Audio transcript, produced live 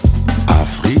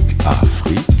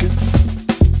Afrique,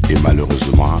 et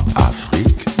malheureusement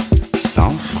Afrique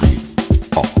sans fric.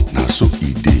 Oh, naso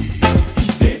idée.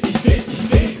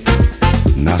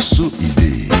 Naso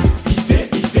idée.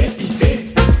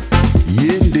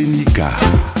 Yendenika.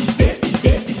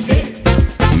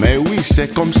 Mais oui,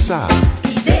 c'est comme ça.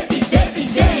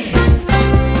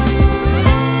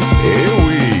 Eh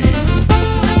oui.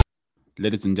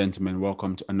 Ladies and gentlemen,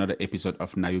 welcome to another episode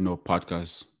of Now You Know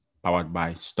podcast, powered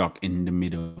by Stock in the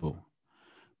Middle.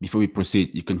 Before we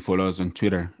proceed, you can follow us on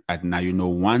Twitter at Now You Know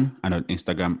One and on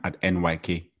Instagram at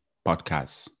NYK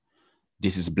Podcasts.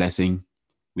 This is Blessing.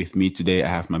 With me today, I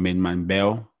have my main man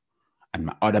Bell and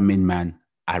my other main man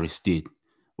Aristide.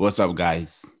 What's up,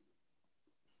 guys?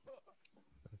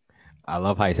 I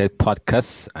love how you said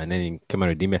podcast and then you came and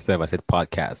redeem yourself. I said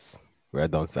podcast. Well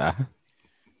done, sir.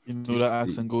 You know that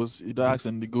accent goes. That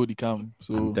accent they go, they come.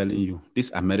 So I'm telling you,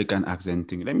 this American accent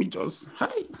thing. Let me just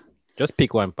Just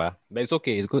pick one, pa. But it's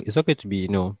okay. It's good. It's okay to be,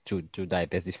 to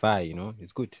diversify.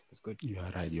 It's good. It's good. You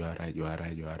are right.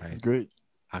 it's great.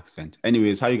 Accent.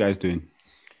 Anyways, how you guys doing?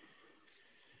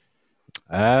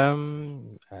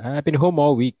 I've been home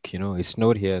all week. It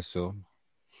snowed here,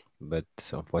 but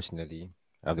unfortunately,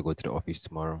 I have to go to the office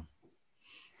tomorrow.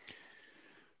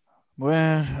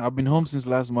 Well, I've been home since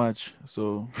last March,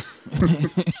 so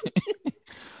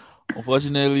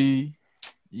unfortunately,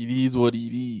 it is what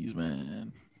it is,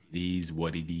 man. It is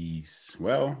what it is.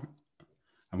 Well,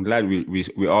 I'm glad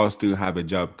we all still have a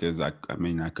job, because I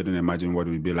couldn't imagine what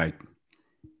it would be like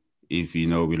if we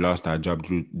lost our job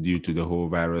due to the whole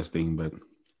virus thing. But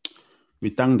we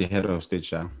thank the head of state,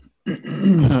 Sha.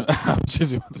 I'm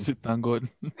just want to say thank God.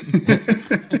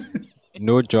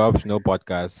 No jobs, no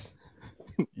podcasts.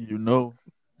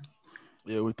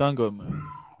 Yeah, we thank God, man.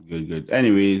 Good.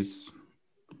 Anyways,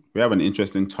 we have an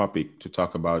interesting topic to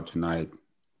talk about tonight.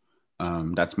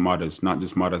 That's mothers, not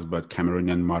just mothers, but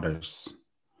Cameroonian mothers.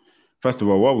 First of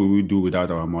all, what will we do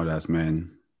without our mothers,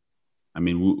 man? I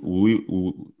mean, we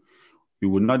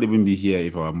would not even be here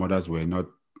if our mothers were not,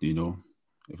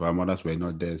 if our mothers were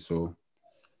not there. So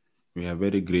we are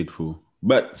very grateful.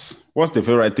 But what's the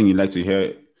favorite thing you'd like to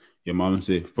hear your mom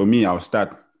say? For me, I'll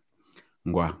start.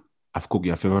 Ngwa, I've cooked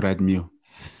your favorite meal.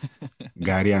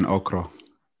 Gari and okra.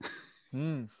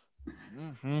 And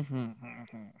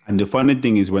the funny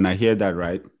thing is, when I hear that,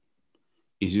 right,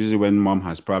 it's usually when mom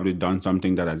has probably done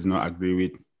something that I did not agree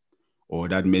with, or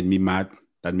that made me mad,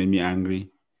 that made me angry.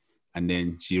 And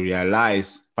then she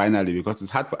realized, finally, because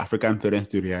it's hard for African parents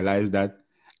to realize that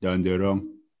they're on the wrong.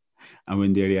 And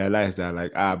when they realize that,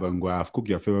 like, Bangwa, I've cooked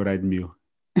your favorite meal.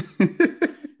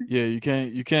 Yeah, you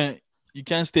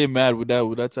can't stay mad with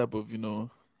that type of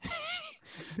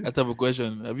that type of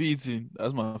question. Have you eaten?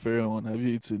 That's my favorite one. Have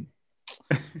you eaten?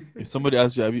 If somebody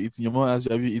asks you, have you eaten? Your mom asks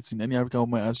you, have you eaten? Any African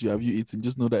woman asks you, have you eaten?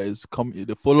 Just know that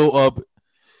the follow up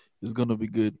is gonna be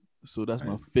good. So that's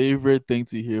my favorite thing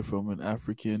to hear from an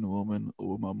African woman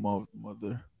or my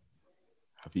mother.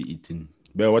 Have you eaten?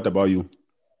 Bill, what about you?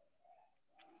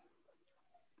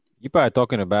 You probably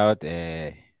talking about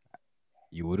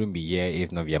you wouldn't be here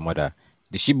if not your mother.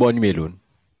 Did she born you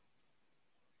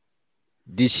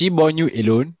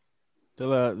alone?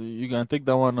 Tell her you can take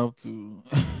that one up to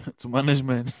to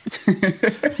management.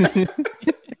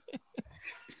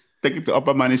 Take it to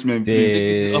upper management, please. Take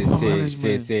it to upper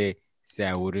management. Say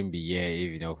I wouldn't be here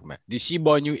if man. Did she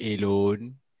born you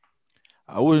alone?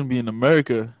 I wouldn't be in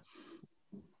America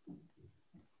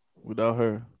without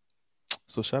her.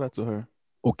 So shout out to her.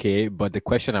 Okay, but the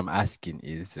question I'm asking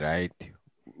is, right,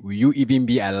 will you even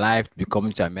be alive to be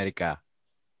coming to America?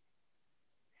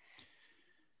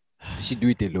 Did she do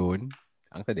it alone?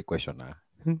 Answer the question now.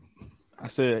 I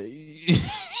said,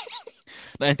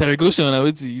 the interrogation, I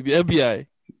would see, you be FBI.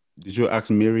 Did you ask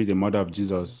Mary, the mother of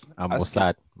Jesus?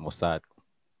 Mossad.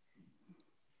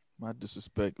 My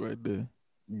disrespect right there.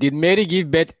 Did Mary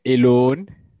give birth alone?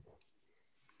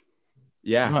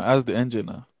 Yeah. Ask the angel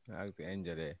now. Ask the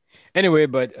angel there. Anyway,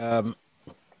 but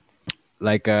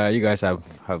like you guys have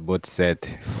both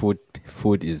said, food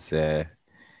is I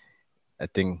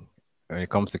think when it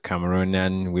comes to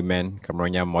Cameroonian women,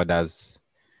 Cameroonian mothers,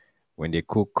 when they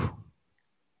cook,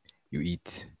 you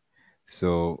eat.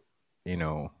 So,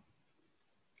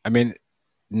 I mean,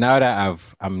 now that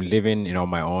I'm living, on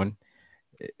my own,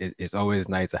 it's always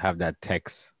nice to have that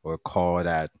text or call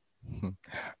that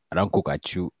I don't cook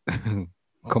at you.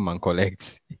 Come and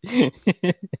collect.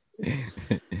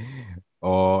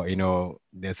 Or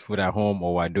there's food at home,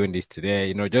 or we're doing this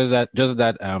today. Just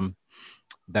that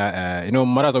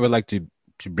mothers always like to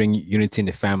bring unity in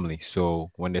the family.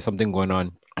 So when there's something going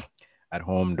on at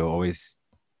home, they'll always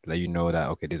let you know that,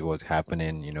 okay, this is what's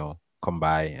happening, come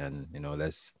by and,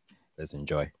 let's let's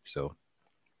enjoy. So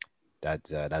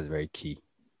that's very key.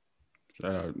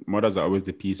 Mothers are always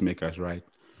the peacemakers, right?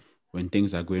 When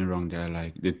things are going wrong, they're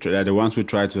like they're the ones who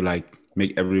try to like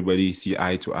make everybody see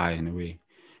eye to eye in a way.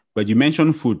 But you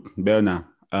mentioned food, Belna.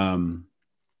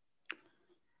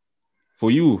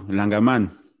 For you,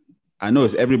 Langaman, I know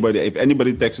it's everybody. If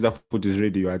anybody texts you that food is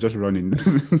ready, you are just running.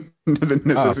 Doesn't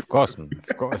necessarily. Of course, man.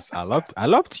 Of course. I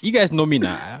love to, you guys know me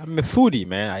now. I'm a foodie,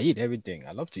 man. I eat everything.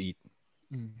 I love to eat.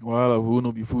 Well, who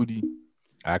no be foodie?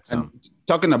 Accent.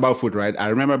 Talking about food, right? I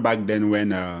remember back then when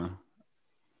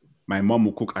my mom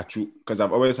would cook achu, because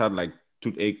I've always had like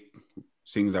toothache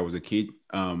since I was a kid.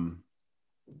 My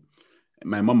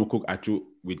mom would cook achu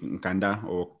with nkanda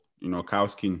or cow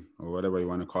skin or whatever you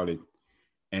want to call it,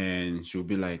 and she'll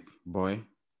be like, "Boy,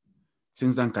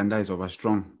 since that nkanda is over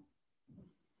strong,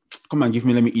 come and give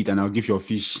me, let me eat, and I'll give you a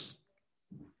fish."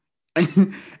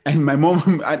 And my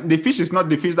mom, the fish is not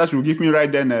the fish that she will give me right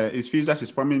then. It's fish that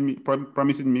she's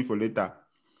promising me for later.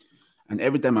 And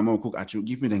every time my mom will cook achu,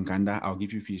 give me the nkanda, I'll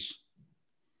give you fish.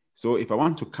 So if I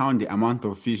want to count the amount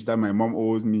of fish that my mom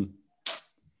owes me,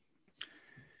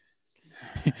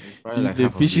 the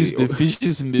fishes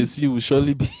in the sea will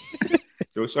surely be.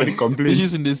 They will surely complain.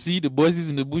 Fishes in the sea, the boys is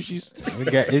in the bushes.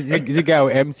 The guy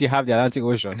with MC have the Atlantic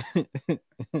Ocean.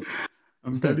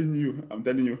 I'm telling you.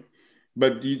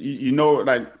 But you know,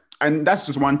 like, and that's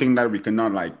just one thing that we can never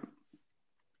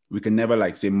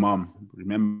like say, "Mom,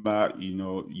 remember,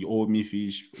 you owed me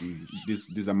fish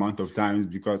this amount of times,"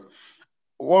 because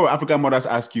what will African mothers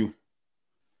ask you?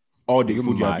 All the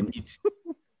food you have been eating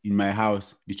in my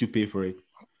house, did you pay for it?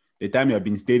 The time you have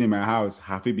been staying in my house,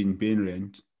 have you been paying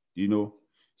rent?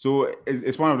 So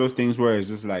it's one of those things where it's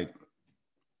just like,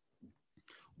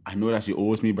 I know that she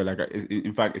owes me, but like,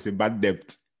 in fact, it's a bad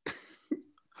debt.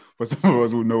 For some of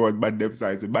us who know what bad debts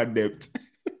are, it's a bad debt.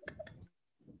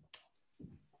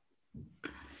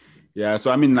 Yeah,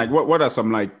 so I mean, like, what are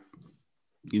some, like,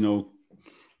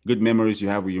 good memories you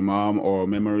have with your mom, or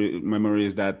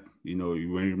memories that when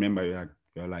you remember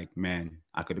you're like, man,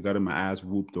 I could have gotten my ass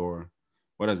whooped, or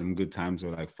what are some good times or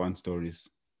like fun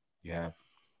stories you have?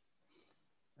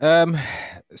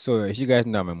 So as you guys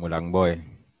know, I'm a Mulang boy,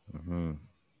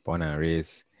 born and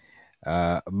raised.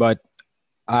 But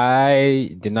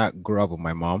I did not grow up with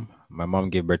my mom. My mom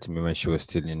gave birth to me when she was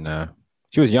still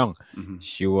she was young. Mm-hmm.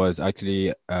 She was actually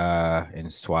in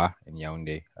SWA in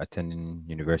Yaoundé, attending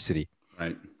university.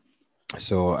 Right.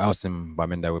 So I was in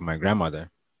Bamenda with my grandmother,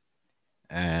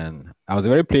 and I was a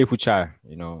very playful child.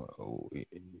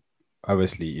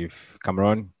 Obviously, if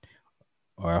Cameroon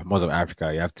or most of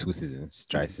Africa, you have two seasons: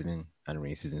 dry season and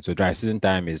rain season. So dry season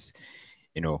time is,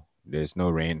 there's no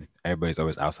rain. Everybody's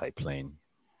always outside playing.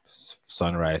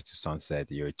 Sunrise to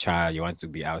sunset. You're a child. You want to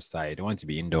be outside. You don't want to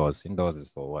be indoors. Indoors is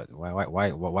for what?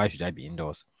 Why should I be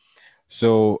indoors?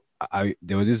 So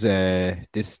there was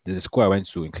this school I went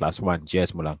to in class 1,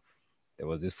 GS Mulang. There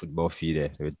was this football field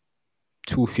there. There were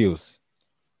 2 fields.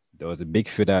 There was a big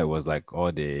field that was like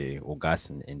all the Ogas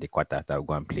in the quarter that would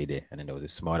go and play there. And then there was a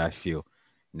smaller field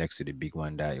next to the big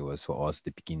one that it was for us,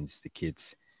 the Pickins, the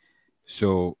kids.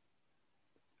 So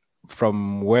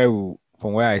from where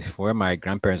my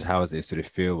grandparents' house is to the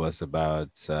field was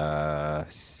about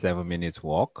 7 minutes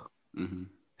walk. Mm-hmm.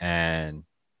 And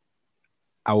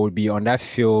I would be on that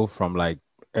field from like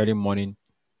early morning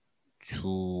to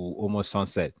almost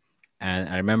sunset. And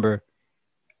I remember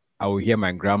I would hear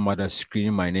my grandmother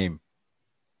screaming my name.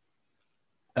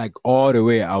 Like all the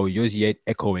way, I would just hear it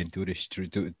echoing through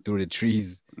the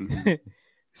trees. Mm-hmm.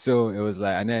 So it was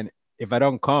like, and then if I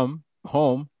don't come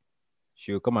home,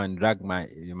 she will come and drag my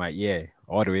ear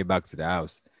all the way back to the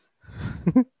house.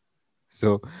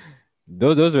 So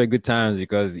those were good times,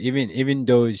 because even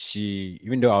though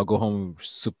I'll go home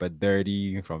super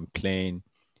dirty from playing,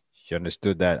 she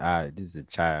understood that this is a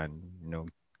child, and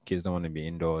kids don't want to be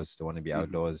indoors, they want to be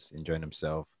outdoors enjoying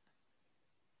themselves.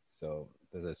 So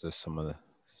those are just some of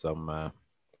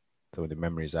the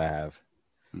memories I have.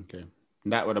 Okay.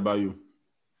 That, what about you?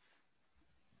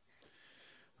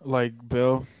 Like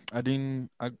Bill, the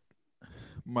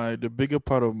bigger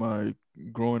part of my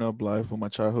growing up life or my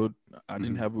childhood, I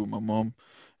didn't have it with my mom.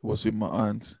 It was with my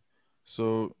aunt.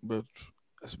 So, but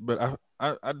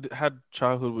I had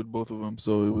childhood with both of them,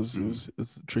 so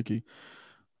it's tricky.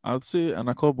 I would say, and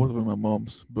I call both of them my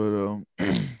moms, but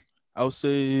I would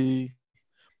say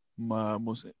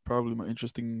probably my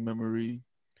interesting memory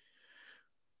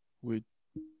with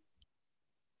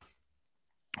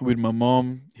my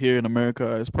mom here in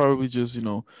America is probably just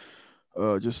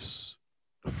just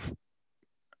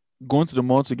going to the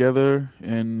mall together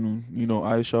and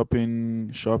eye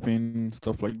shopping stuff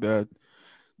like that.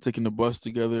 taking the bus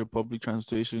together, public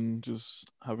transportation, just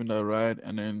having that ride,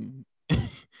 and then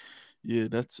yeah,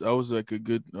 that was like a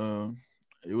good.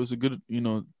 It was a good,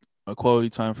 a quality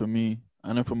time for me.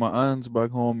 And then for my aunts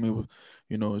back home,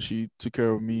 it was, she took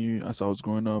care of me as I was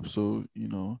growing up. So she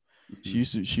Mhm.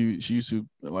 used to she used to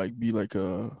like be like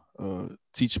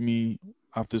teach me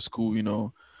after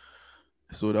school.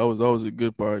 So that was a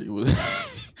good part. It was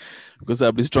because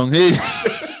I be strong head.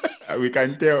 We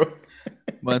can tell.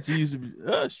 My auntie used to be,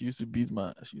 she used to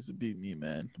beat me,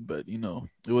 man. But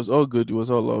it was all good. It was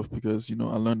all love because I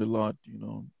learned a lot.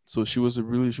 So she was a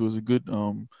good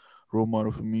role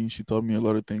model for me. She taught me a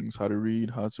lot of things, how to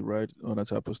read, how to write, all that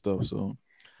type of stuff. So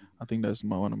I think that's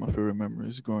one of my favorite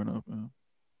memories growing up.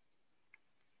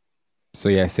 So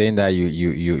you're saying that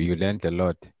you learned a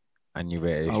lot, and you were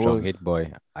a I strong was hit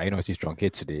boy. I know you're strong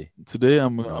hit today. today.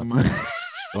 I'm Nonsense.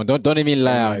 Don't even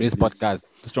lie Don't on lie, this please.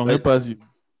 podcast. strong But hip pass you.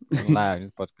 Don't lie on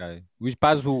this podcast. Which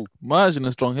pass who? Imagine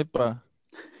a strong hip pa.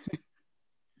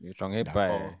 You strong hit D'accord.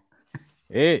 by.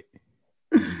 Hey,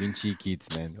 Vinci kids,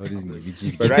 man. All these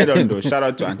Vinci. But right on though, shout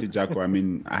out to Auntie Jacko. I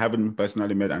mean, I haven't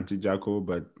personally met Auntie Jacko,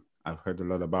 but I've heard a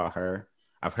lot about her.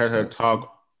 I've heard her Shout out to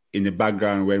talk in the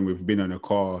background when we've been on a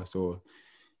call. So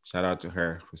shout out to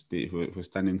her for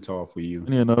standing tall for you.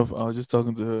 Funny enough, I was just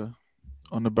talking to her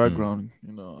on the background.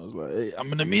 I was like, "Hey,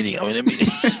 I'm in a meeting. I'm in a meeting."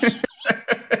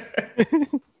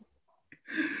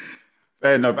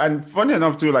 Fair enough. And funny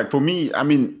enough too, like for me, I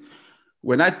mean,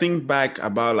 when I think back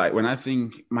about when I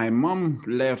think my mom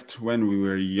left when we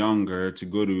were younger to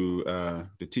go to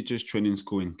the teachers training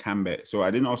school in Cambet. So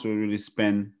I didn't also really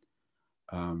spend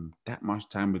that much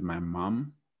time with my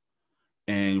mom.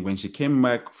 And when she came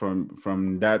back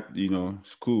from that,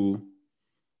 school,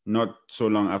 not so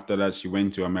long after that, she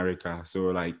went to America.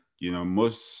 So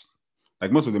most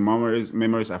of the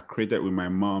memories I've created with my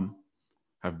mom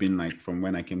have been like from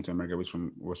when I came to America, which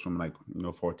was from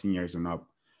 14 years and up.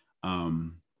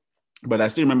 But I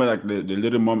still remember like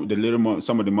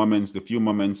some of the moments, the few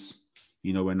moments,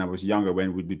 when I was younger,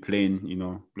 when we'd be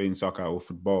playing soccer or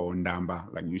football or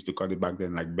ndamba, like we used to call it back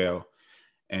then, like bell.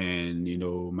 And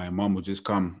my mom would just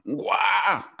come,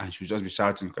 Ngwa! And she would just be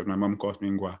shouting because my mom calls me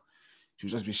Ngwa. She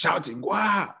would just be shouting,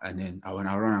 Ngwa! And then when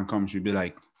I run and come, she'd be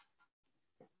like,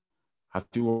 have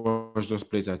you washed those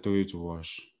plates I told you to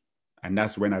wash? And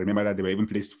that's when I remember that they were even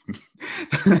placed for me.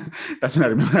 That's when I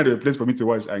remember they were placed for me to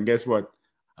wash. And guess what?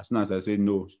 As soon as I said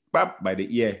no, pap, by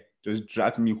the ear, just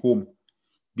dragged me home,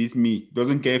 beats me.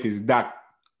 Doesn't care if it's dark.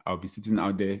 I'll be sitting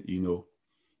out there,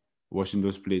 washing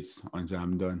those plates until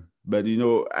I'm done. But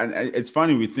and it's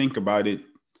funny we think about it.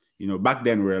 Back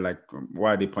then we're like,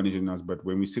 why are they punishing us? But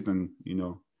when we sit and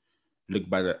look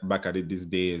back at it these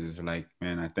days, it's like,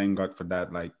 man, I thank God for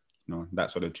that. Like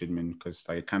that sort of treatment because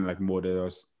like it kind of like molded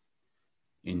us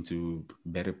into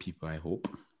better people. I hope.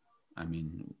 I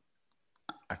mean,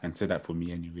 I can say that for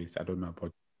me, anyways. I don't know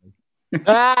about.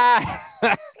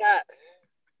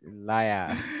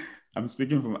 Liar. I'm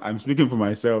speaking for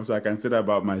myself, so I can say that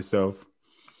about myself.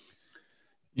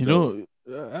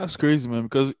 That's crazy, man.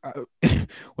 Because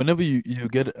whenever you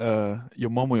get your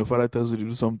mom or your father tells you to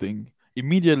do something,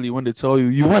 immediately when they tell you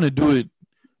you want to do it,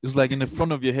 it's like in the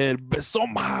front of your head, but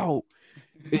somehow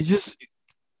it's just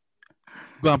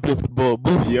go and play football.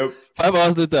 Boom. Yep. 5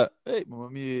 hours later, hey,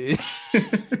 mommy.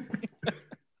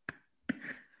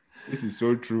 This is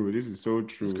so true.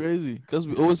 It's crazy because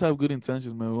we always have good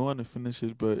intentions, man. We want to finish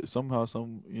it, but somehow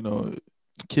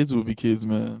kids will be kids,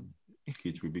 man.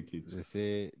 Kids will be kids.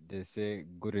 They say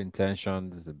good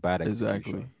intentions, bad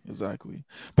execution. Exactly.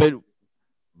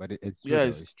 But it's true. yeah,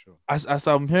 It's true. as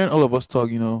I'm hearing all of us talk,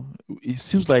 it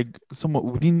seems like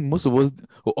most of us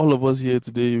or all of us here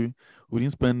today, we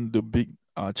didn't spend the big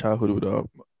childhood with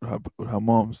our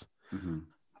moms. Mm-hmm.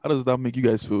 How does that make you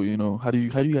guys feel? How do you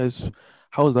guys?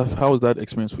 How was that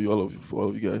experience for all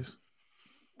of you guys?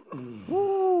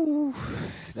 Ooh,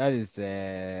 that is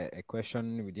a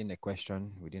question within a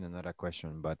question within another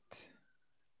question, but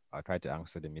I'll try to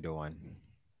answer the middle one,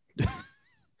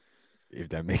 if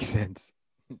that makes sense.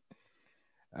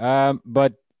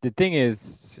 But the thing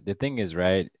is,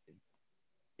 right?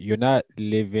 You're not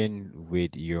living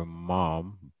with your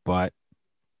mom, but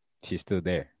she's still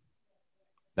there.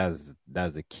 That's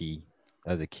the key.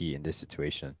 That's the key in this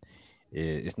situation.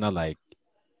 It's not like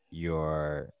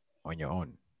you're on your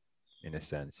own, in a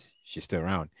sense. She's still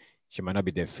around. She might not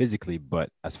be there physically, but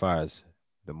as far as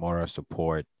the moral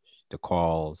support, the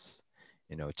calls,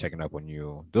 checking up on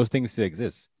you, those things still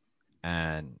exist,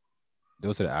 and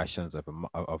those are the actions of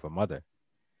a mother.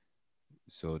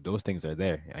 So those things are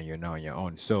there, and you're now on your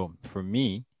own. So for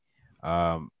me,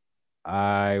 um,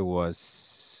 I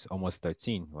was almost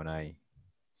 13 when I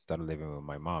started living with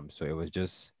my mom. So it was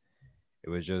just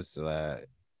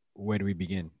where do we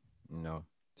begin? You know,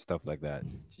 stuff like that.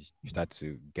 You start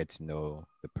to get to know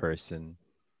the person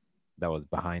that was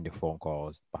behind the phone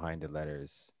calls, behind the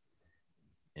letters,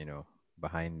 you know,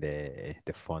 behind the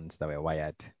funds that were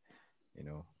wired, you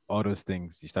know, all those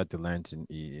things. You start to learn to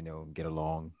you know get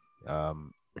along,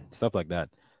 stuff like that.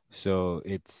 So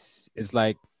it's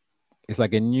like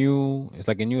a new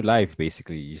life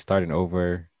basically. You're starting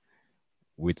over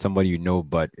with somebody you know,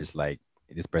 but it's like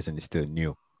this person is still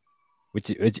new, which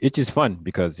is fun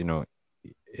because you know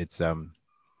it's I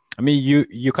mean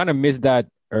you kind of miss that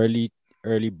early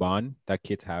bond that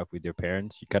kids have with their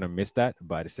parents. You kind of miss that,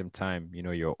 but at the same time, you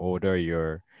know, you're older,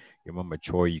 you're more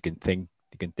mature. You can think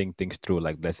things through.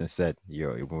 Like Blessing said,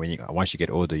 once you get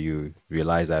older, you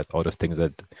realize that all the things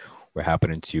that were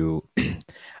happening to you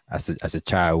as a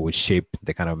child would shape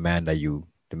the kind of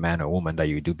the man or woman that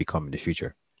you do become in the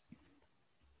future.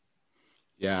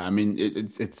 Yeah, I mean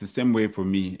it's the same way for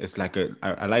me. It's like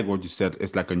I like what you said.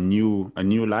 It's like a new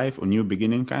life, a new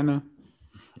beginning, kind of.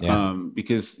 Yeah.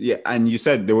 Because yeah, and you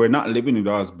said they were not living with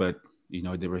us, but you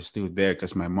know they were still there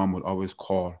because my mom would always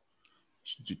call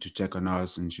to check on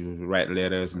us, and she would write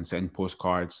letters and send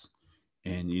postcards,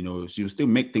 and you know she would still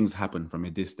make things happen from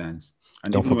a distance.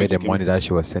 And Don't even when forget she the came, money that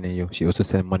she was sending you. She also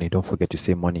sent money. Don't forget to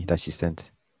say money that she sent.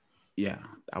 yeah,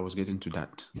 I was getting to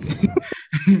that.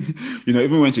 You know,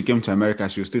 even when she came to America,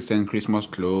 she would still send Christmas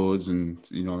clothes and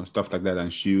you know stuff like that,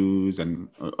 and shoes, and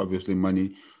obviously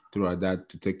money throughout that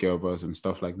to take care of us and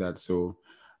stuff like that. So,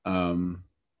 um,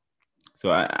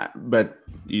 but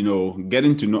you know,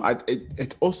 getting to know,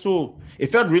 it also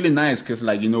it felt really nice because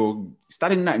like you know,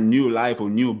 starting that new life or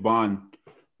new bond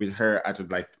with her at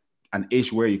like an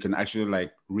age where you can actually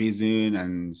like reason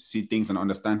and see things and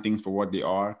understand things for what they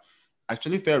are,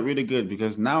 actually felt really good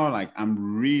because now like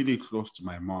I'm really close to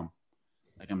my mom.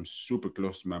 Like I'm super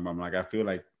close to my mom. Like I feel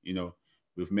like you know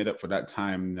we've made up for that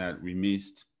time that we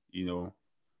missed. You know,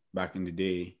 back in the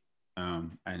day,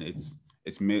 and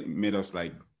it's made us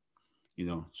like you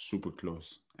know, super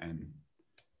close. And,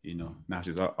 you know, now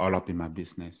she's all up in my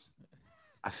business,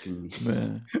 asking me.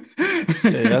 Man.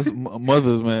 Yeah, that's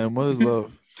mothers, man. Mothers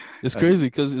love. It's That's- crazy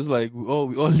because it's like we all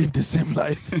live the same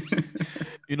life.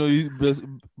 You know,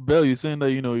 Bell, you're saying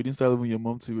that you know you didn't start living with your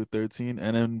mom till you were 13,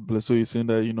 and then Blesso, you're saying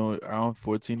that you know around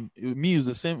 14. Me, it was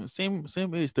the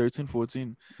same age, 13,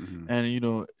 14, Mhm. and you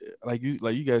know, like you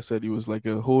guys said, it was like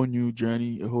a whole new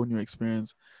journey, a whole new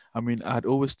experience. I mean, I'd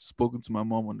always spoken to my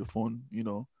mom on the phone. You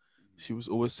know, she was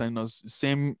always sending us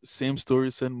same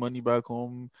story, send money back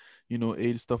home, you know,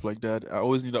 aid, stuff like that. I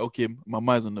always knew that okay,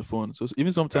 mama is on the phone. So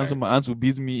even sometimes Right. when my aunts would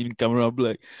beat me in camera, I'll be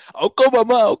like, I'll call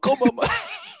mama, I'll call mama.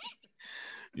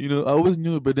 You know, I always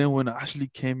knew it, but then when I actually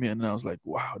came in and I was like,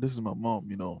 wow, this is my mom,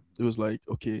 you know, it was like,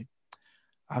 okay,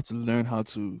 I have to learn how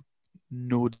to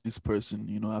know this person,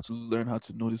 you know, I have to learn how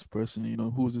to know this person, you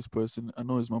know, who is this person? I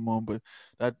know it's my mom, but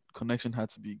that connection had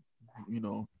to be, you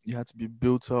know, it had to be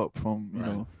built up from, you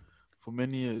Right. know, for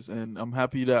many years. And I'm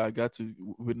happy that I got to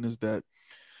witness that.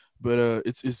 But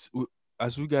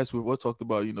as we guys we've all talked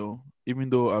about, you know, even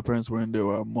though our parents weren't there,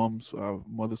 or our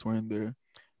mothers weren't there,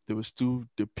 they were still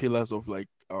the pillars of like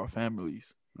our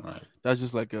families. Right. That's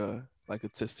just like a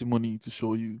testimony to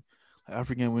show you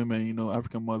African women, you know,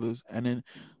 African mothers, and then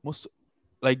most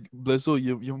like Blesso,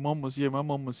 your mom was here, my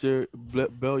mom was here,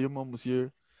 Belle, your mom was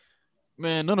here.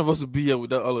 Man, none of us would be here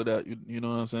without all of that. You know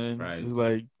what I'm saying? Right. It's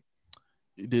like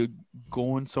they're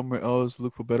going somewhere else,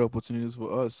 look for better opportunities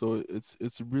for us. So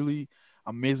it's really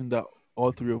amazing that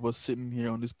all three of us sitting here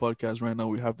on this podcast right now,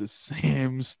 we have the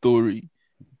same story.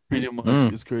 Pretty much,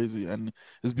 Mm. it's crazy and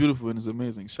it's beautiful and it's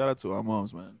amazing. Shout out to our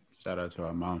moms, man. Shout out to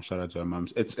our mom. Shout out to our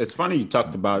moms. It's funny you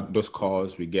talked about those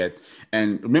calls we get.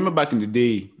 And remember back in the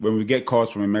day when we get calls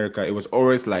from America, it was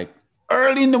always like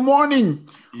early in the morning.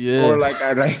 Yeah. Or like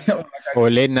at like,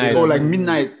 Or late night. or like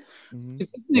midnight. Mhm.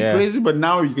 Isn't it Yeah. crazy? But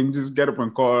now you can just get up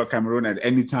and call Cameroon at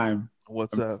any time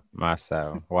What's up?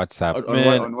 Massa, WhatsApp.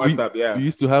 Man, on WhatsApp. Yeah. we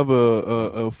used to have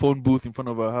a phone booth in front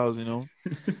of our house, you know,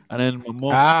 and then my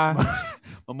mom, Ah.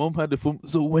 my mom had the phone.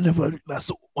 So whenever I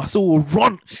saw will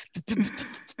run.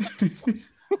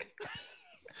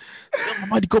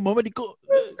 Mama, they go, mama, they go.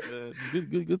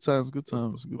 Good times, good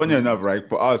times. Good Funny enough, memories. right?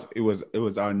 For us, it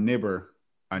was our neighbor.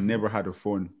 Our neighbor had a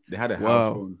phone. They had a house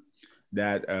Wow. phone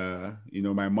that you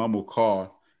know my mom would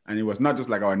call, and it was not just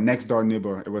like our next door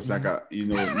neighbor. It was like a you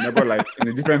know neighbor like in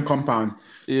a different compound.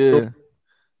 Yeah. So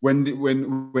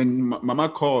when mama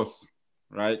calls,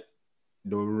 right,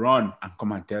 they'll run and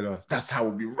come and tell us. That's how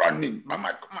we'll be running.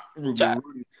 Mama, come on, we'll be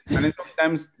running. And then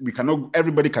sometimes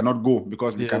everybody cannot go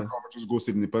because we Yeah. can't just go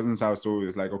sit in the person's house. So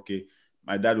it's like, okay,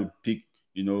 my dad would pick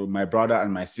my brother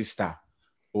and my sister,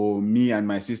 or me and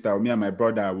my sister, or me and my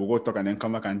brother will go talk and then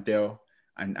come back and tell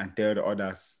the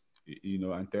others,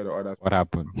 and tell the others What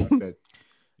happened? I said.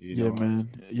 Yeah, man.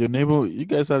 Your neighbor, you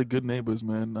guys had good neighbors,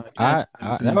 man. That's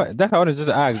what I wanted to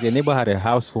just ask. Your neighbor had a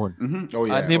house phone. Mm-hmm. Oh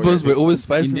yeah, Our neighbors were always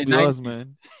fighting the with us,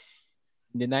 man.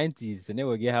 In the 90s, the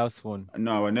neighbor get house phone.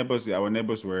 No, our neighbors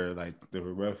were like, they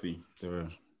were wealthy. They were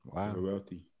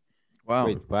wealthy. Wow.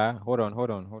 Wait, hold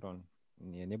on.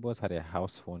 Your neighbors had a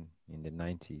house phone in the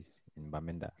 90s in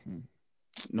Bamenda.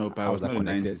 No, but it was not the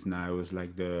 90s now. It was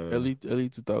like the early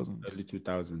 2000s. Early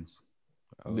 2000s.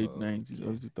 Late 90s,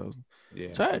 early 2000s.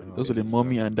 Yeah. Those were the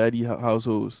mommy and daddy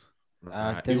households.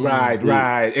 Right.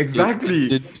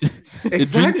 Exactly.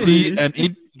 Exactly.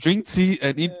 Drink tea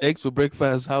and eat eggs for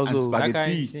breakfast household. And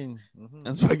spaghetti.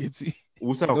 And spaghetti.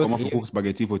 Also, come for cook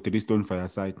spaghetti for 3 stone for your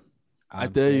side. I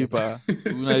tell you, pa.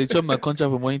 When I chop my contract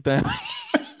for morning time.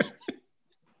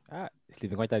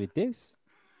 Sleeping contract with this?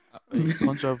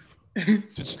 Contract.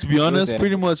 To be honest,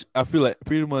 pretty much, I feel like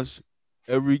pretty much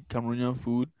every Cameroonian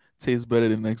food tastes better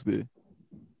the next day.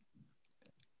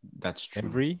 That's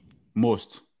true.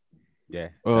 Most. Yeah.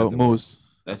 Most.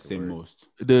 Let's say most.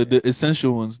 The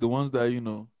essential ones, the ones that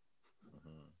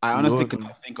I honestly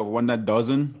cannot think of one that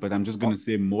doesn't, but I'm just gonna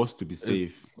say most to be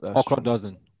safe. Okra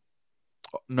doesn't.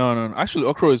 No. Actually,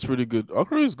 okra is pretty good.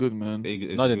 Okra is good, man.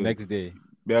 It's not good. The next day.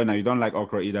 But no, you don't like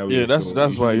okra either way. Yeah,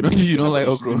 that's why you don't like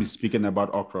okra. Be speaking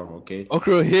about okra, okay?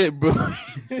 Okra hit, bro.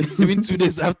 Even 2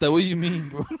 days after. What do you mean,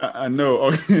 bro? I know.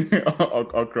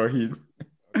 Okra hit.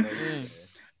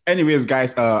 Anyways,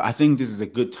 guys, I think this is a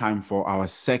good time for our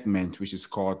segment, which is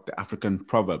called the African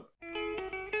Proverb.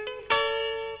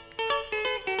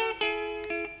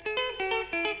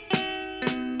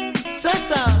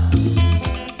 Sasa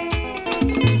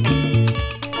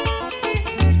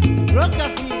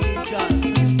Rockabilly just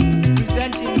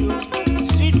presenting you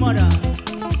Sweet Mother.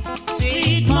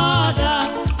 Sweet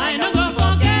Mother, I no go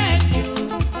forget you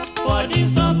for the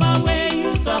suffer way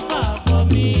you suffer for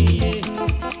me.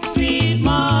 Sweet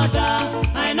Mother,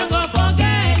 I no go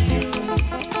forget you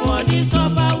for the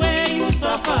suffer way you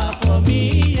suffer for me.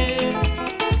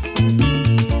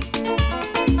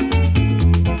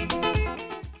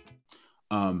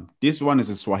 This one is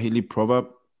a Swahili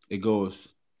proverb. It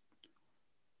goes,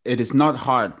 "It is not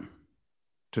hard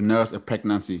to nurse a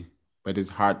pregnancy, but it's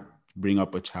hard to bring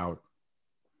up a child."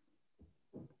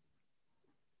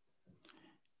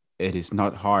 It is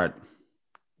not hard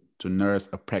to nurse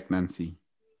a pregnancy,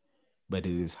 but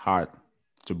it is hard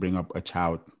to bring up a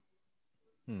child.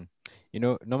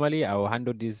 Normally I will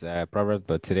handle these proverbs,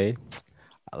 but today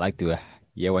I like to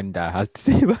hear what that has to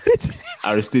say about it.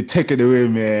 Aristide, take it away,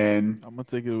 man. I'm gonna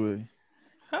take it away.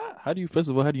 How do you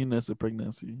nurse a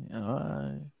pregnancy?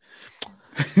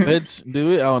 But the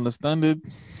way I understand it,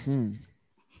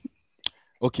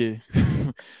 okay.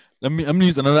 Let me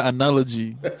use another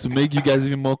analogy to make you guys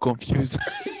even more confused.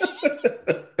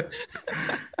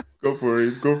 Go for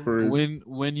it.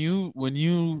 When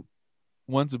you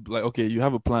want to, like, okay, you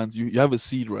have a plant, you have a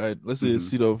seed, right? Let's say a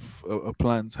seed of a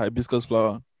plant, hibiscus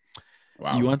flower.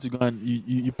 Wow. You want to go and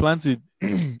you plant it.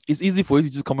 It's easy for you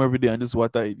to just come every day and just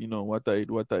water it,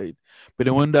 water it. But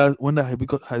then when that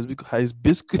hibiscus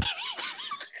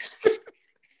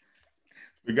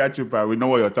we got you, pal. We know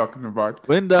what you're talking about.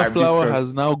 When that flower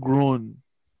has now grown,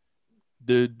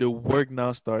 the work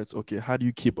now starts. Okay, how do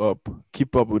you keep up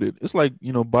with it? It's like,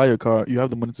 buy a car. You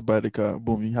have the money to buy the car.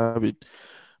 Boom, you have it.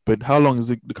 But how long is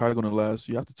the car going to last?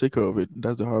 You have to take care of it.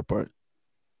 That's the hard part.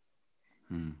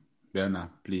 Bernard,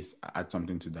 please add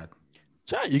something to that.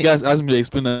 You guys asked me to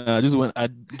explain that. I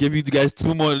gave you guys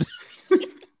 2 more.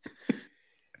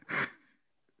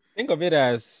 Think of it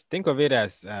as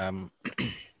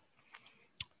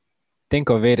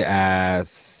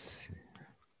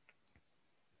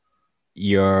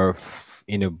you're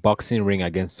in a boxing ring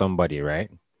against somebody,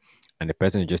 right? And the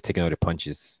person is just taking all the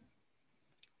punches.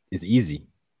 It's easy.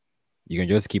 You can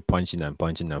just keep punching and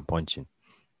punching and punching.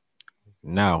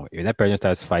 Now, if that person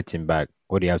starts fighting back,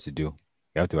 what do you have to do?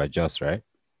 You have to adjust, right?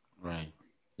 Right.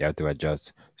 You have to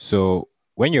adjust. So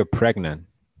when you're pregnant,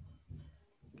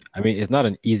 it's not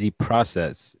an easy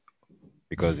process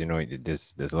because,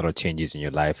 there's a lot of changes in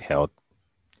your life, health,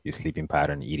 your sleeping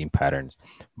pattern, eating patterns,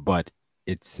 but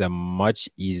it's a much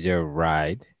easier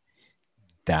ride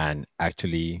than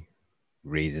actually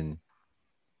raising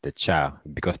the child.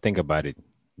 Because think about it,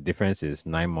 the difference is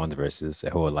 9 months versus a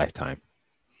whole lifetime.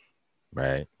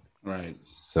 Right.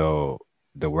 So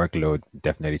the workload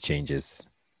definitely changes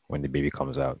when the baby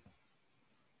comes out.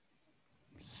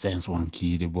 Sense one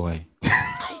key, the boy.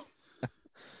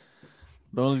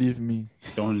 Don't leave me.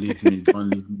 Don't leave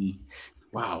me.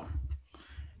 Wow.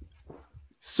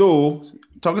 So,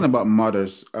 talking about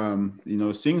mothers,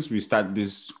 since we start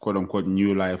this quote unquote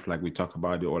new life, like we talk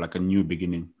about it, or like a new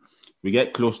beginning, we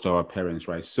get close to our parents,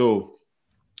 right? So,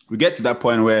 we get to that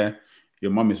point where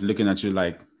your mom is looking at you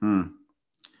like,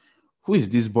 who is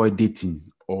this boy dating?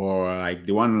 Or like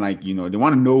they want to they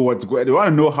want to know what's going. They want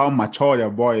to know how mature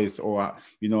their boy is, or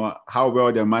how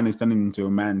well their man is turning into a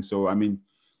man. So, I mean,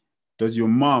 does your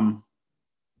mom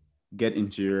get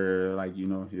into your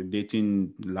your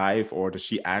dating life, or does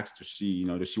she ask? Does she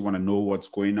want to know what's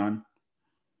going on?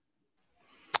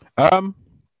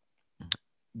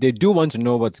 They do want to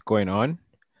know what's going on,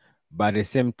 but at the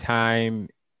same time,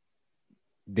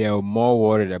 they're more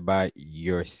worried about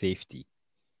your safety,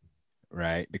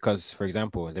 right? Because, for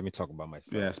example, let me talk about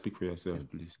myself. Yeah, speak for yourself,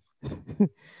 please.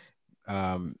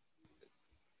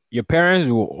 Your parents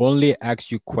will only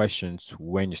ask you questions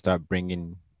when you start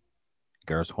bringing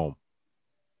girls home.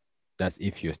 That's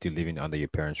if you're still living under your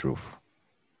parents' roof.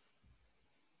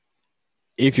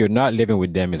 If you're not living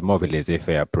with them, it's more of a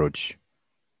laissez-faire approach.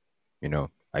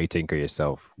 Are you taking care of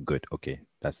yourself? Good. Okay,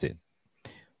 that's it.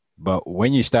 But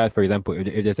when you start, for example,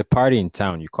 if there's a party in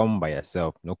town, you come by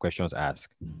yourself, no questions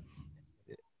asked.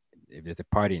 If there's a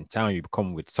party in town, you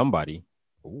come with somebody.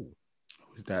 Ooh,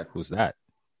 Who's that?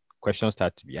 Questions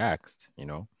start to be asked,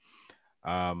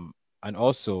 and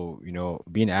also,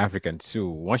 being African too,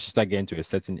 once you start getting to a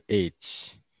certain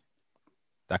age,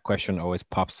 that question always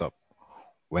pops up.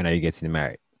 When are you getting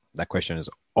married? That question is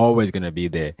always going to be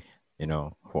there,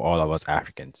 for all of us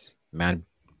Africans. Man,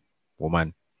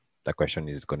 woman, that question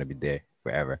is going to be there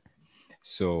forever.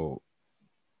 So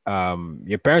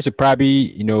your parents would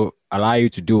probably, allow you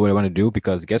to do what you want to do,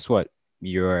 because guess what?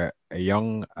 You're a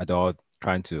young adult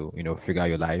trying to, figure out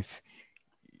your life.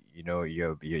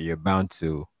 You're bound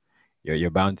to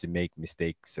you're bound to make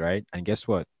mistakes, right? And guess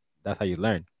what? That's how you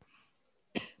learn.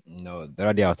 The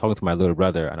other day I was talking to my little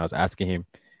brother and I was asking him,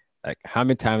 like, how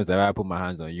many times have I put my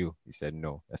hands on you? He said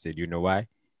no. I said, you know why?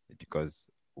 Because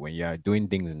when you're doing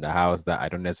things in the house that I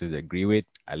don't necessarily agree with,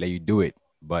 I let you do it,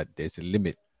 but there's a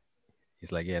limit.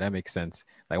 He's like, yeah, that makes sense.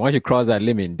 Like, once you cross that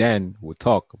limit, then we'll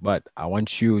talk. But I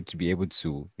want you to be able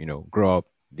to, grow up,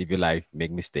 live your life, make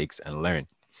mistakes, and learn.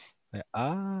 Like,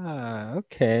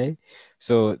 okay.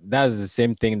 So that's the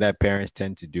same thing that parents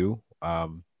tend to do.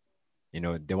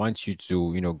 They want you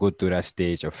to, go through that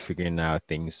stage of figuring out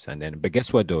things. And then, but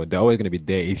guess what though? They're always going to be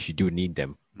there if you do need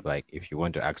them. Like, if you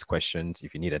want to ask questions,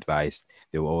 if you need advice,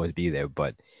 they will always be there.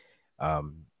 But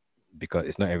because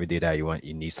it's not every day that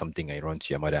you need something and you run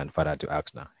to your mother and father to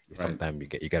ask now. Right. Sometimes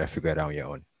you gotta figure it out on your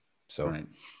own. So right.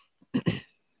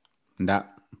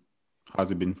 That,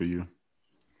 how's it been for you?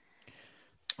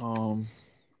 I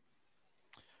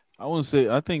wouldn't say.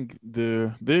 I think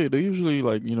they're usually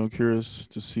like curious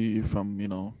to see if I'm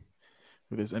if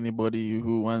there's anybody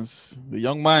who wants the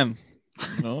young man,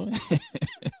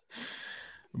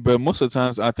 But most of the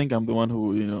times, I think I'm the one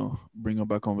who bring up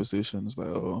back conversations like,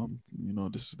 oh,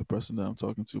 this is the person that I'm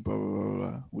talking to, blah blah blah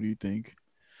blah. What do you think?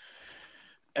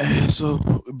 So,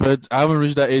 but I haven't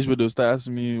reached that age where they'll start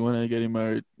asking me when I'm getting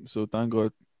married. So thank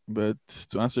God. But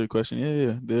to answer your question,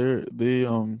 yeah, they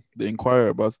inquire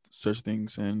about such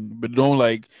things but don't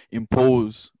like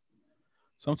impose.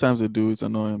 Sometimes they do. It's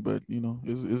annoying, but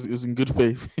it's in good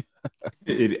faith.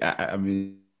 I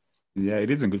mean, yeah, it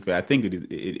is in good faith. I think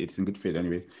it's in good faith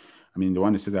anyway. I mean, the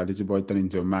one that says that little boy turned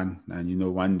into a man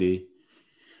and one day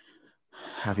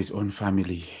have his own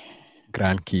family,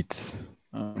 grandkids.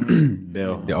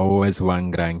 Bell. They always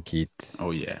want grandkids.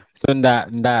 Oh yeah. So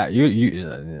that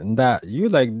you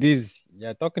like this.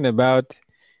 You're talking about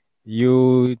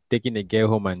you taking a girl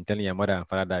home and telling your mother and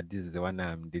father that this is the one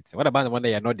I'm dating. What about the one that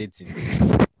you're not dating?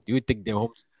 Do you take them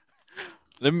home?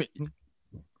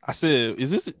 I said,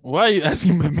 why are you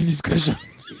asking me this question?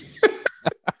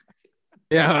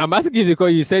 Yeah, I'm asking you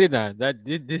because you said it now. That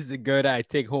this is the girl that I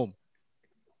take home.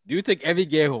 Do you take every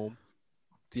girl home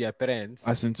to your parents?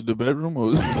 As into the bedroom?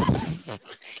 Or...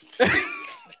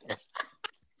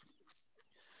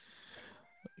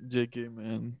 JK,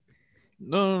 man.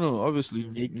 No. Obviously,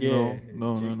 JK,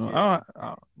 no.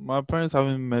 My parents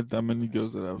haven't met that many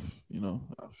girls that I've. All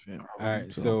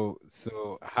right. So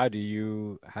how do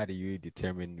you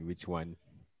determine which one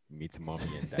meets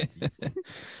mommy and daddy?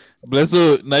 Bless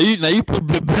you. Now you put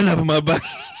the pen up my back.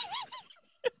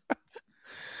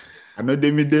 I know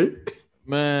they day.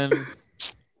 Man.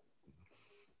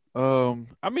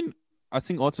 I mean, I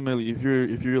think ultimately, if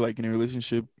you're like in a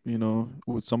relationship,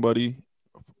 with somebody,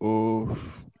 or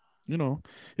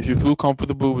if you feel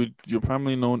comfortable with your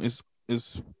family known, is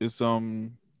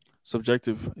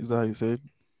subjective. Is that how you say it?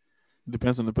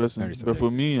 Depends on the person. But for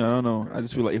me, I don't know. I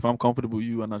just feel like if I'm comfortable with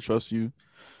you and I trust you,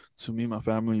 to meet my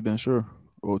family, then sure.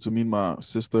 Or to meet my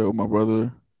sister or my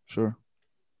brother, sure.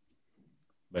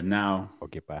 But now,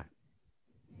 Okay, pa.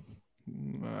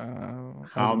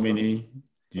 how many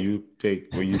do you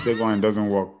take? When you take one and doesn't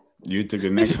work, do you take the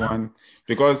next one?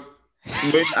 Because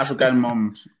with African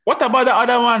moms, what about the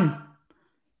other one?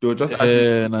 They'll just ask you,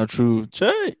 Yeah, not true.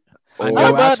 Check. And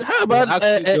Oh. How about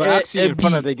they'll ask you in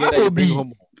front of the girl that you bring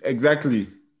home. exactly.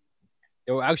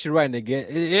 They will actually write again.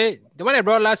 Hey, the one I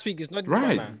brought last week is not this Right.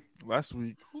 one, man. Last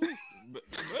week?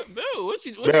 Bell, what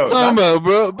you Bell, talking about,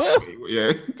 bro? Bell?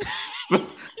 Yeah.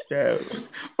 Yeah.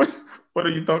 What are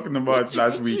you talking about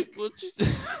last week?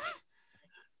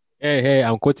 Hey,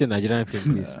 I'm quoting Nigerian film,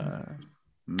 please.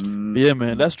 Yeah,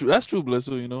 man, that's true. That's true,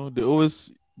 Blesso. You know, they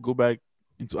always go back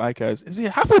into iCars and say,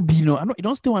 "Half a B, no, I know you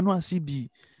don't still want to see B."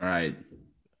 Right.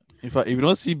 If you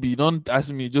don't see B, don't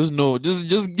ask me. Just know, just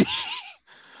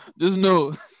just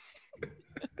know.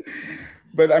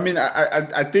 But I mean,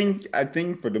 I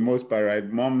think for the most part, right,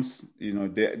 moms, you know,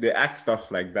 they act stuff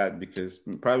like that because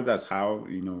probably that's how,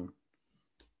 you know,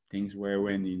 things were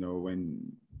when they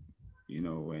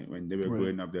were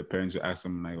growing up. Their parents would ask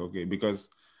them like, okay, because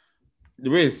the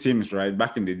way it seems, right,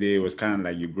 back in the day, it was kind of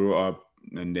like you grow up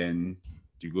and then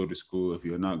you go to school. If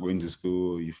you're not going to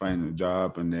school, you find a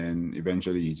job, and then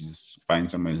eventually you just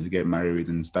find someone to get married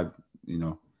and start, you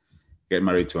know, get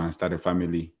married to and start a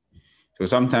family. So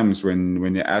sometimes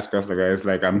when they ask us, like, it's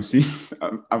like I'm seeing,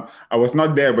 I was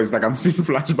not there, but it's like I'm seeing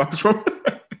flashbacks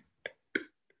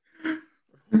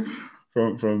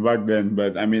from back then.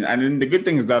 But I mean, and then the good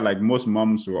thing is that like most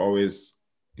moms will always,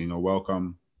 you know,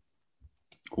 welcome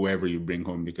whoever you bring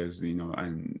home, because, you know,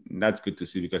 and that's good to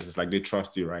see, because it's like they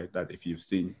trust you, right? That if you've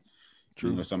seen,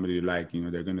 you know, somebody you like, you know,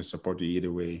 they're going to support you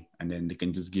either way, and then they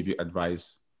can just give you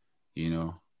advice, you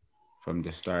know, from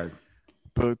the start.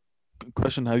 But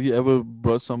question: have you ever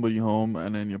brought somebody home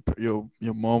and then your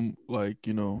mom, like,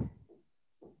 you know,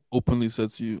 openly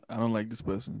said to you, "I don't like this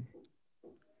person"?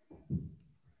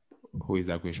 Who is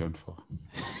that question for?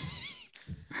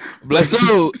 Bless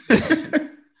you.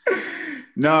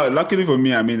 No, luckily for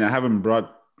me, I mean, I haven't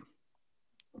brought,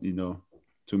 you know,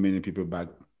 too many people back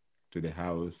to the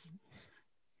house.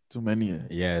 Too many.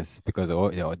 Yes, because they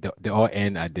all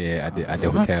end at the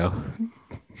What? hotel.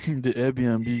 The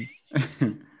Airbnb.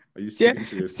 Are you speaking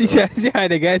to See yourself? how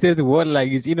the guy says the word like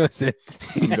he's innocent.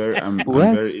 I'm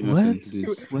very innocent,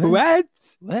 please. What?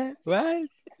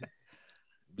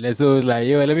 Blesso was like,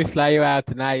 yo, let me fly you out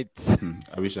tonight.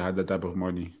 I wish I had that type of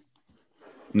money.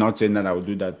 Not saying that I would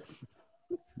do that,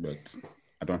 but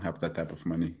I don't have that type of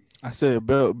money. I said,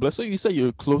 Bless you said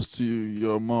you're close to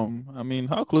your mom. I mean,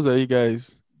 how close are you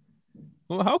guys?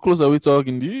 Well, how close are we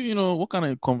talking? Do you know, what kind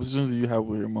of conversations do you have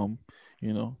with your mom?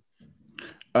 You know?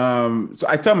 So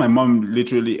I tell my mom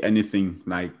literally anything,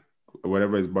 like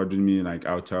whatever is bothering me, like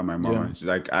I'll tell my mom. Yeah. And she's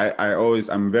like,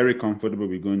 I'm very comfortable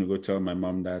with going to go tell my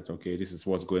mom that, okay, this is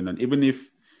what's going on. Even if,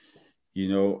 you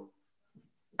know,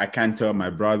 I can't tell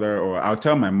my brother, or I'll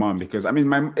tell my mom, because I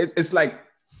mean, it's like,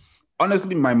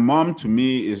 honestly, my mom to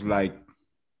me is like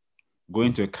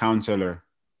going to a counselor.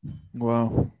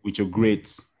 Wow. With your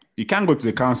grades. You can't go to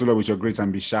the counselor with your grades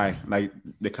and be shy. Like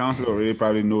the counselor already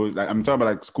probably knows. Like I'm talking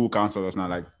about like school counselors,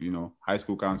 not like, you know, high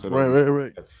school counselors.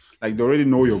 Right. Like they already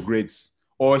know your grades.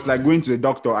 Or it's like going to the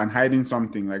doctor and hiding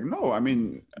something. Like, no, I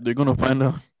mean, they're gonna find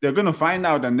out. They're gonna find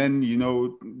out, and then, you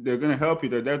know, they're gonna help you.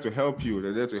 They're there to help you.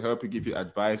 They're there to help you, give you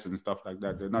advice and stuff like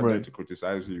that. They're not there to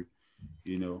criticize you.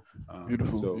 You know.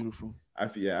 Beautiful. I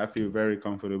feel very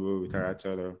comfortable with her. I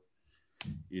tell her,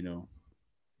 you know,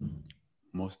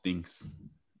 most things,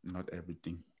 not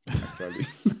everything, actually.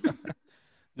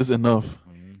 Just enough.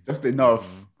 Just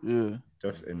enough. Yeah.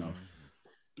 Just enough.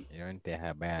 You don't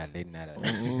have bad. I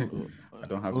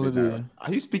don't have that.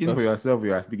 Are you speaking for yourself, or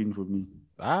you are speaking for me?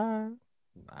 I've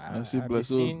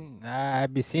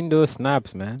been seeing those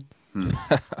snaps, man.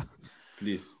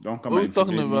 Please don't come and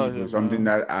talking about me, something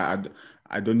that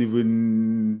I don't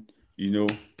even, you know,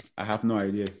 I have no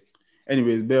idea.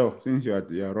 Anyways, Bell, since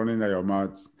you're running out your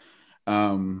mouth,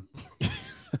 no,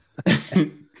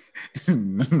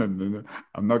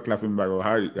 I'm not clapping back. Or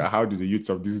how do the youths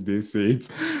of these days say it?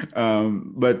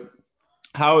 But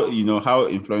how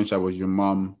influential was your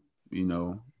mom, you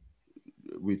know,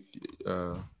 with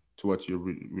towards your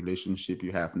relationship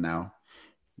you have now,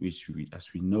 which as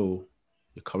we know,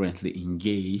 you're currently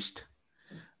engaged.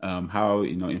 How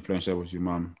influential was your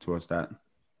mom towards that?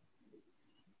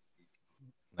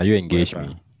 Are you engaged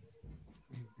me?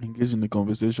 Engage in the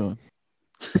conversation.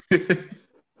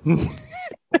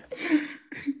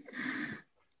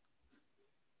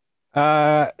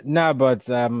 No, but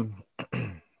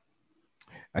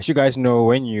as you guys know,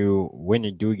 when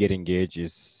you do get engaged,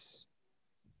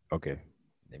 Okay,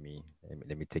 let me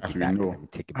take As it we back. know. Let me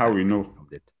take it How back we know? from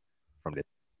the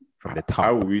from the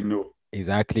How top. will we know?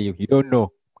 Exactly. You don't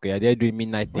know. Okay, they're doing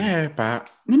midnight things. Where, pa?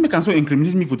 You can so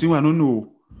incriminate me for things I don't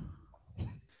know.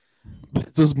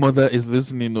 Blesso's mother is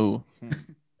listening. Oh,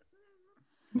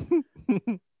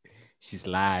 She's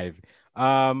live.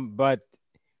 But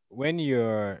when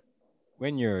you're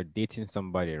dating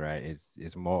somebody, right,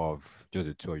 it's more of just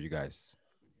the two of you guys,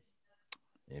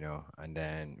 and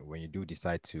then when you do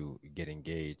decide to get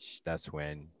engaged, that's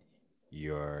when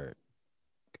you're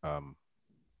um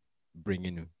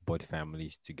bringing both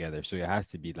families together. So it has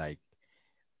to be like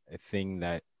a thing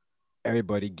that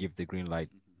everybody give the green light,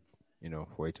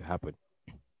 for it to happen.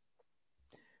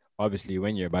 Obviously,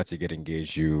 when you're about to get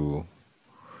engaged, you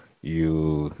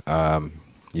you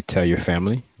tell your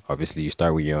family. Obviously, you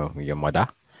start with your mother,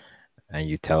 and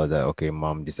you tell her that, okay,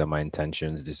 mom, these are my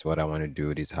intentions. This is what I want to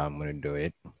do. This is how I'm going to do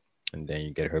it. And then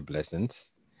you get her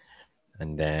blessings.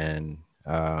 And then,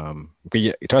 but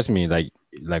yeah, trust me, like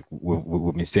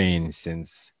we've been saying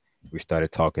since we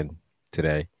started talking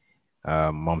today,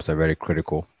 moms are very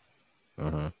critical.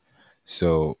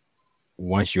 So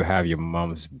once you have your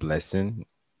mom's blessing,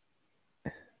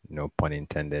 no pun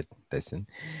intended, listen.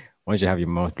 Once you have your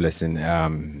mom's blessing,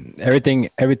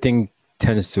 everything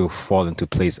tends to fall into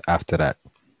place after that,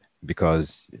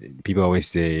 because people always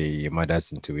say your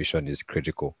mother's intuition is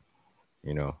critical,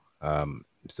 you know.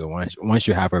 So once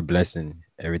you have her blessing,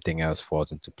 everything else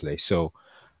falls into place. So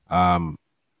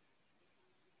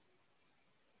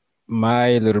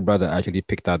my little brother actually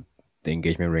picked out the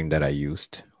engagement ring that I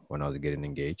used when I was getting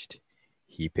engaged.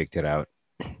 He picked it out.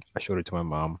 I showed it to my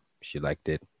mom. She liked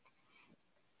it.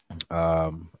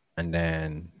 And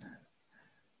then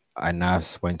I now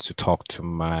went to talk to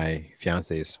my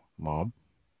fiance's mom.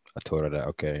 I told her that,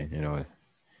 okay,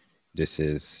 this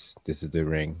is the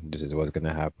ring. This is what's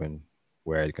gonna happen,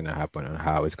 where it's gonna happen, and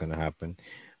how it's gonna happen.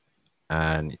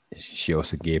 And she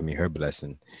also gave me her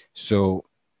blessing. So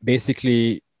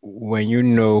basically, when you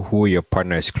know who your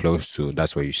partner is close to,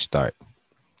 that's where you start,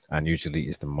 and usually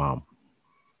it's the mom.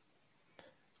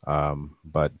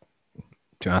 But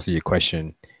to answer your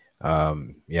question,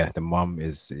 yeah, the mom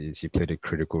she played a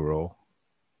critical role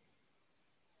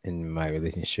in my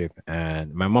relationship,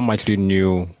 and my mom actually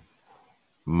knew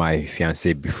my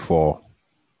fiance before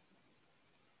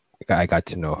I got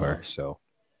to know her. So,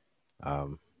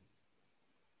 so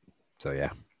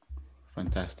yeah.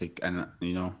 Fantastic. And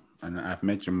and I've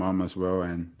met your mom as well,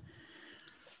 and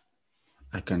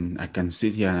I can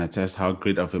sit here and attest how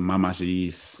great of a mama she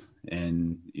is.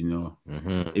 And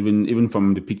even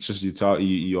from the pictures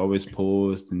you always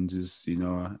post, and just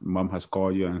mom has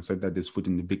called you and said that there's food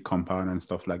in the big compound and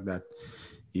stuff like that.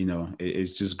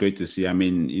 It's just great to see. I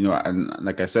mean, and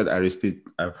like I said, Aristide,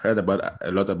 I've heard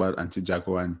a lot about Auntie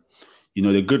Jacko, and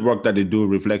the good work that they do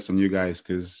reflects on you guys,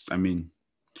 because I mean,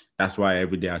 that's why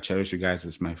every day I cherish you guys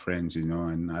as my friends,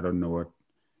 and I don't know what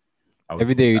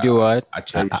Every day you do what? I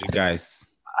cherish you guys.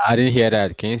 I didn't hear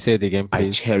that. Can you say it again, I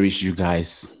please? cherish you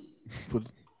guys. Oh,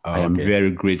 I am okay.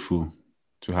 very grateful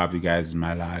to have you guys in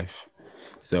my life.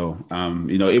 So,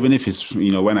 even if it's,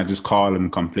 when I just call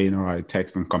and complain, or I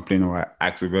text and complain, or I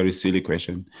ask a very silly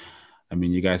question, I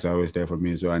mean, you guys are always there for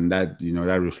me. So, and that,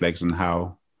 that reflects on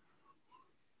how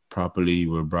properly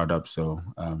you were brought up. So,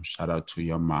 shout out to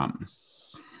your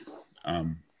moms.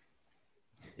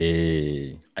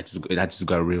 Hey. That just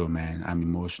got real, man. I'm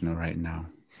emotional right now.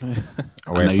 Wait,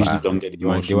 I usually don't get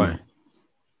emotional.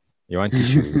 You want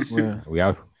tissues? Yeah. We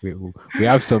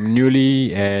have some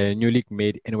newly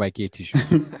made NYK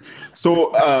tissues.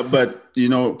 So, but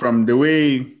from the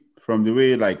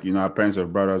way like our parents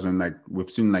have brought us, and like we've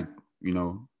seen like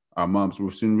our moms,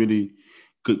 we've seen really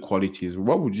good qualities.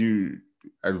 What would you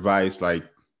advise, like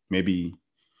maybe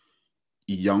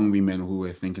young women who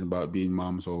were thinking about being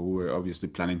moms, or who were obviously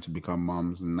planning to become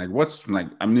moms, and like what's like,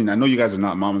 I mean, I know you guys are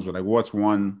not moms, but like what's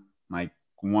one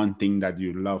thing that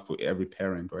you love for every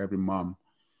parent or every mom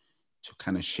to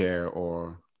kind of share,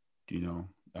 or do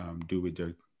with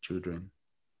their children?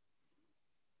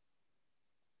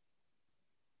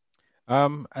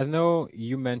 I know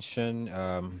you mentioned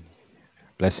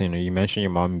blessing. You mentioned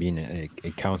your mom being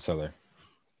a counselor.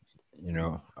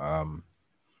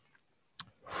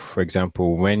 For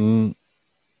example, when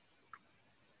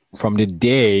from the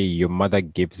day your mother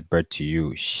gives birth to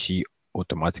you, she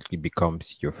automatically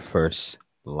becomes your first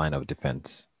line of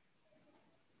defense.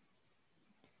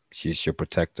 She's your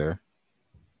protector.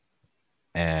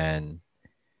 And,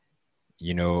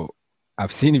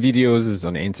 I've seen videos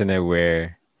on the internet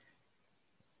where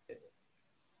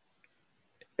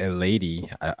a lady,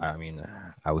 I mean,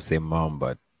 I would say mom,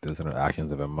 but those are the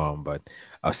actions of a mom, but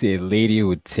I'll see a lady who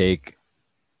would take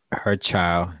her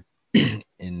child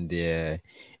in the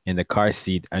car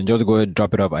seat and just go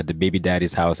drop it off at the baby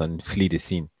daddy's house and flee the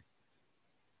scene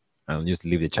and just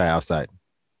leave the child outside.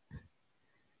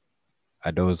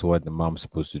 Are those what the mom's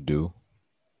supposed to do?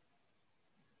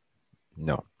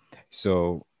 No.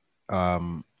 So,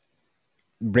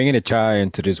 bringing a child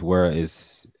into this world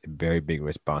is a very big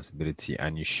responsibility,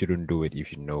 and you shouldn't do it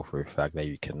if you know for a fact that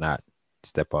you cannot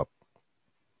step up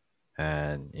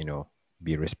and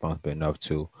be responsible enough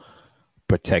to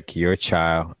protect your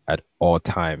child at all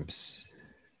times,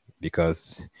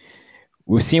 because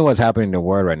we've seen what's happening in the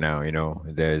world right now.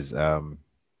 There's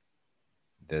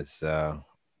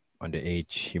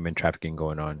underage human trafficking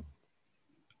going on.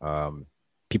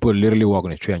 People literally walk on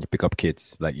the street and pick up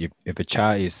kids. Like if a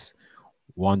child is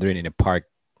wandering in a park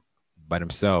by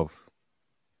themselves,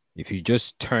 if you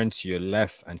just turn to your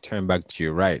left and turn back to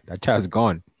your right, that child's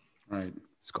gone. Right.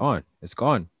 It's gone.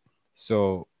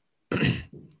 So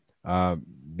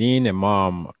being a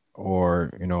mom or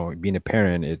being a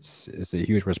parent, it's a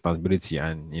huge responsibility.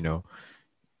 And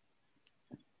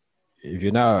if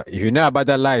you're not about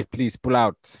that life, please pull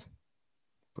out.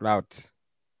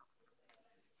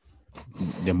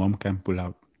 The mom can pull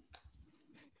out.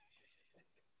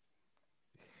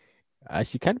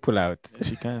 She can pull out.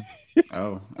 She can.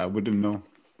 Oh, I wouldn't know.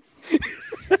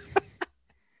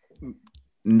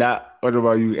 What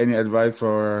about you? Any advice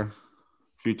for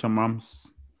future momsies?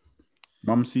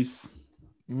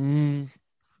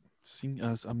 Seeing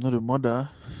as I'm not a mother,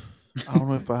 I don't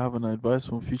know if I have an advice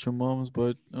from future moms,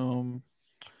 but I'll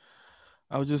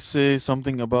just say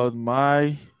something about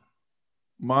my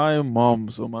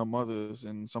moms or my mothers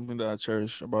and something that I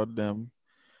cherish about them.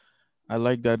 I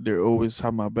like that they always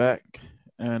have my back,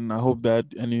 and I hope that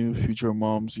any future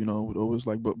moms, would always,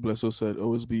 like Blesso said,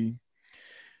 always be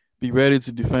ready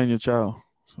to defend your child.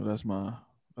 So that's mine.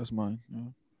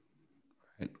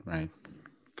 Right.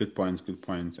 Good points.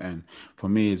 And for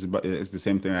me, it's the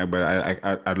same thing. But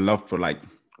I'd love for like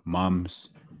moms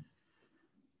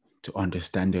to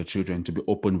understand their children, to be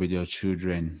open with their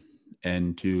children,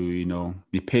 and to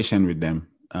be patient with them.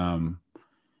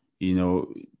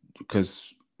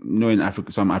 Because in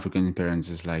Africa, some African parents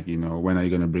is like, when are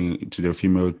you going to bring to their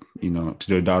female, to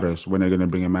their daughters, when are you going to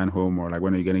bring a man home, or like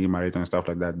when are you going to get married and stuff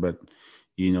like that. But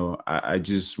I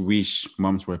just wish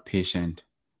moms were patient,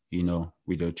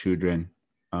 with their children,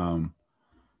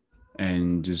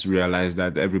 and just realize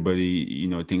that everybody,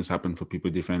 things happen for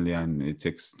people differently, and it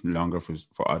takes longer for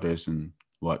others and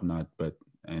whatnot. But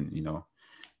and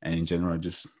in general,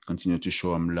 just continue to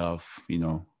show them love,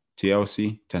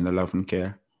 TLC, tender love and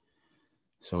care.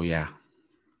 So yeah.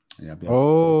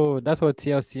 Oh, that's what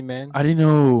TLC meant. I didn't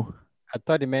know. I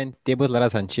thought it meant tables,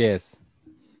 ladders, and chairs.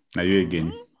 Now you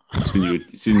again.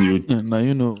 Soon you. Now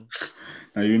you know.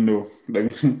 Now you know.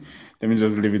 Let me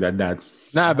just leave it at that.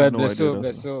 Nah, but no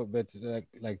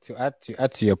like to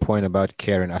add to your point about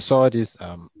caring, I saw this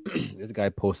this guy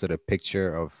posted a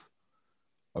picture of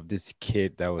this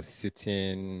kid that was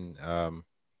sitting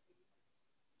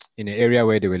in an area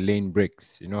where they were laying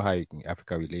bricks. You know how in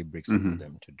Africa we lay bricks on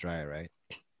them to dry, right?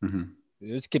 Mm-hmm.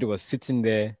 This kid was sitting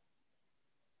there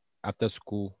after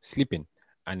school sleeping,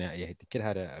 and the kid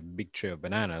had a big tray of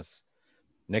bananas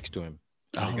next to him.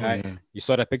 And the guy, you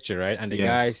saw that picture, right? And the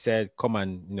guy said, "Come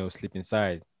and sleep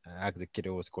inside." I asked the kid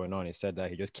what was going on. He said that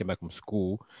he just came back from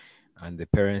school, and the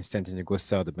parents sent him to go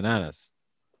sell the bananas.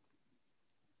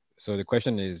 So the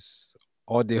question is,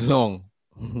 all day long,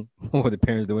 what were the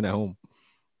parents doing at home?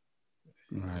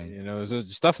 Right. So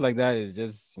stuff like that is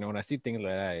just, when I see things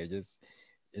like that, it just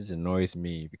annoys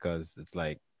me, because it's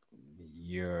like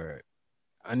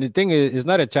and the thing is, it's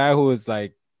not a child who is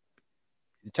like,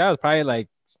 the child is probably like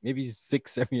maybe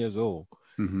 6-7 years old,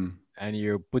 and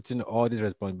you're putting all this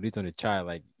responsibility on the child.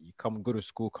 Like, you go to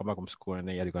school, come back from school, and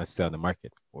then you're going to sell in the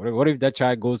market. What if that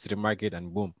child goes to the market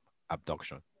and boom,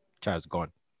 abduction, child's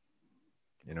gone?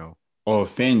 Or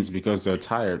faints because they're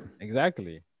tired.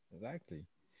 Exactly.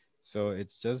 So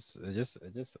it's just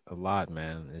a lot,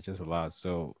 man. It's just a lot.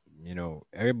 So,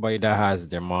 everybody that has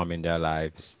their mom in their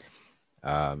lives,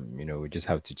 we just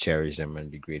have to cherish them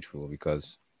and be grateful,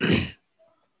 because,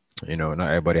 not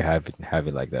everybody have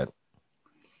it like that.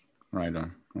 Right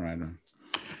on.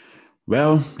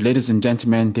 Well, ladies and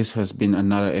gentlemen, this has been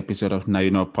another episode of Now You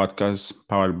Know podcast,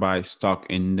 powered by Stock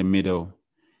in the Middle.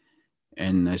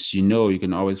 And as you know, you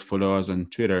can always follow us on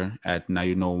Twitter at Now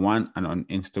You Know One, and on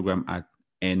Instagram at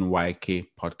NYK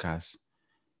Podcast.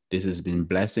 This has been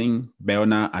Blessing,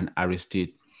 Belna, and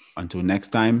Aristide. Until next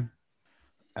time.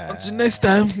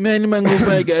 Man, you man go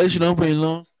by, guys. You know, for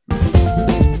long.